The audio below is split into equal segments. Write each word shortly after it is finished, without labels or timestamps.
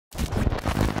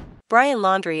Brian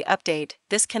Laundrie update,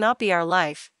 "This cannot be our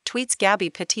life," tweets Gabby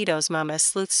Petito's mom as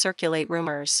sleuths circulate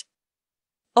rumors.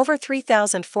 Over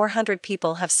 3,400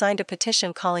 people have signed a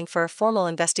petition calling for a formal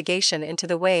investigation into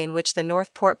the way in which the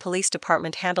Northport Police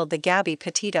Department handled the Gabby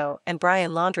Petito and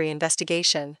Brian Laundrie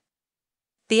investigation.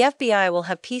 The FBI will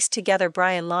have pieced together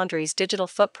Brian Laundrie's digital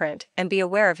footprint and be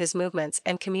aware of his movements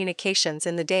and communications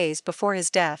in the days before his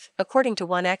death, according to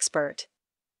one expert.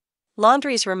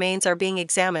 Laundrie's remains are being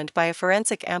examined by a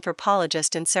forensic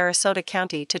anthropologist in Sarasota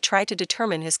County to try to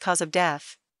determine his cause of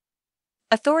death.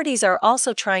 Authorities are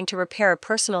also trying to repair a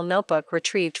personal notebook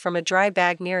retrieved from a dry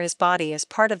bag near his body as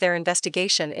part of their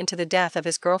investigation into the death of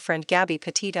his girlfriend Gabby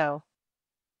Petito.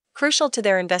 Crucial to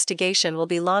their investigation will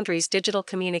be Laundrie's digital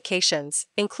communications,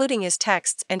 including his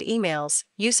texts and emails,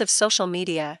 use of social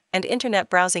media, and internet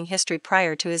browsing history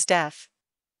prior to his death.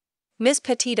 Ms.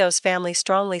 Petito's family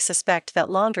strongly suspect that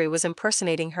Laundrie was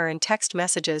impersonating her in text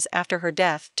messages after her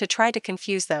death to try to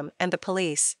confuse them and the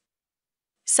police.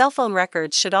 Cell phone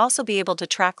records should also be able to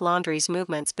track Laundrie's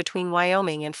movements between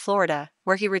Wyoming and Florida,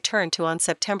 where he returned to on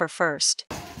September 1st.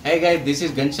 Hey guys, this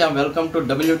is Gansham. Welcome to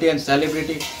WTN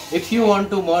Celebrity. If you want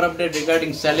to more update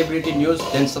regarding celebrity news,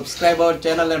 then subscribe our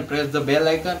channel and press the bell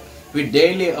icon. We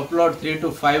daily upload 3 to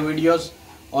 5 videos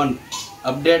on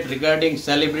update regarding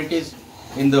celebrities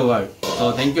in the world.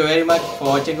 So thank you very much for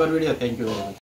watching our video. Thank you very much.